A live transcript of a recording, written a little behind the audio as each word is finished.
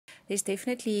there's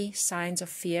definitely signs of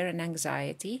fear and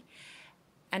anxiety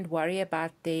and worry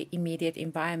about their immediate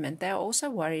environment. They're also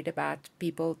worried about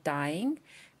people dying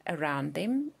around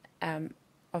them,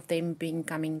 of them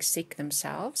becoming sick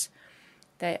themselves.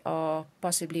 They are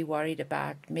possibly worried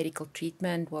about medical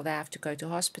treatment. Will they have to go to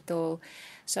hospital?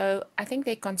 So I think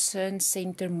their concerns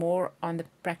center more on the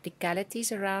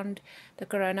practicalities around the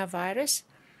coronavirus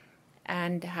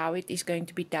and how it is going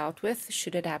to be dealt with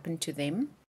should it happen to them.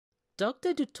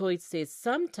 Dr. Dutoit says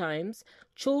sometimes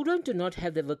children do not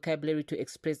have the vocabulary to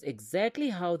express exactly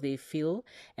how they feel,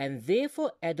 and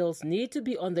therefore adults need to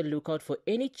be on the lookout for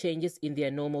any changes in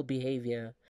their normal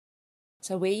behavior.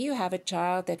 So where you have a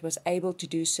child that was able to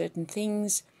do certain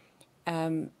things,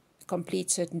 complete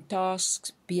certain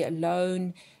tasks, be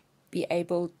alone, be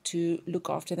able to look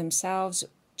after themselves,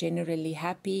 generally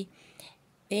happy,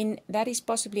 then that is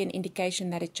possibly an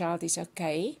indication that a child is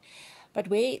okay. But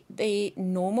where the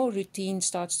normal routine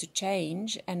starts to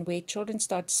change and where children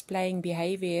start displaying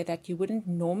behavior that you wouldn't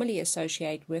normally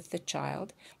associate with the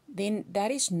child, then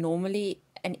that is normally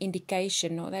an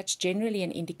indication, or that's generally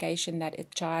an indication that a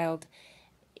child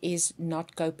is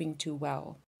not coping too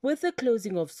well. With the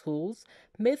closing of schools,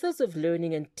 methods of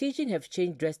learning and teaching have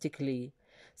changed drastically.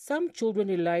 Some children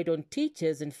relied on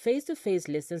teachers and face-to-face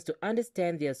lessons to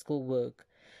understand their schoolwork.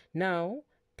 Now,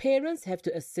 parents have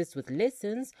to assist with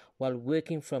lessons while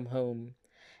working from home.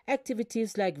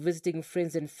 Activities like visiting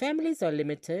friends and families are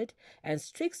limited, and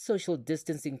strict social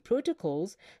distancing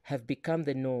protocols have become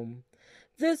the norm.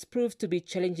 This proves to be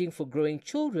challenging for growing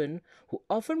children who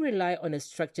often rely on a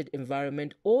structured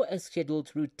environment or a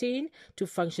scheduled routine to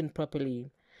function properly.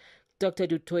 Dr.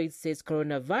 Dutoit says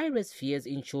coronavirus fears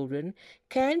in children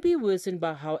can be worsened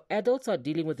by how adults are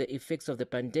dealing with the effects of the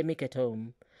pandemic at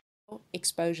home.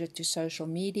 Exposure to social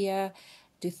media,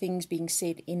 to things being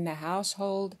said in the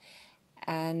household,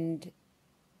 and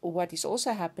what is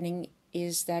also happening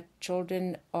is that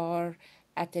children are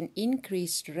at an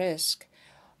increased risk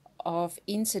of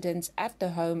incidents at the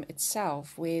home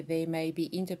itself where there may be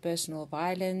interpersonal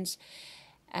violence,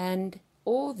 and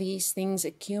all these things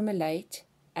accumulate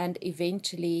and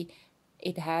eventually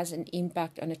it has an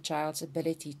impact on a child's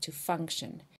ability to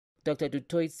function. Dr.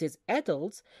 Dutoit says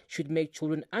adults should make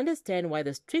children understand why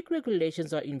the strict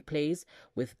regulations are in place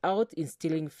without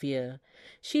instilling fear.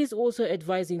 She is also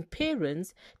advising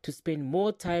parents to spend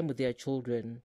more time with their children.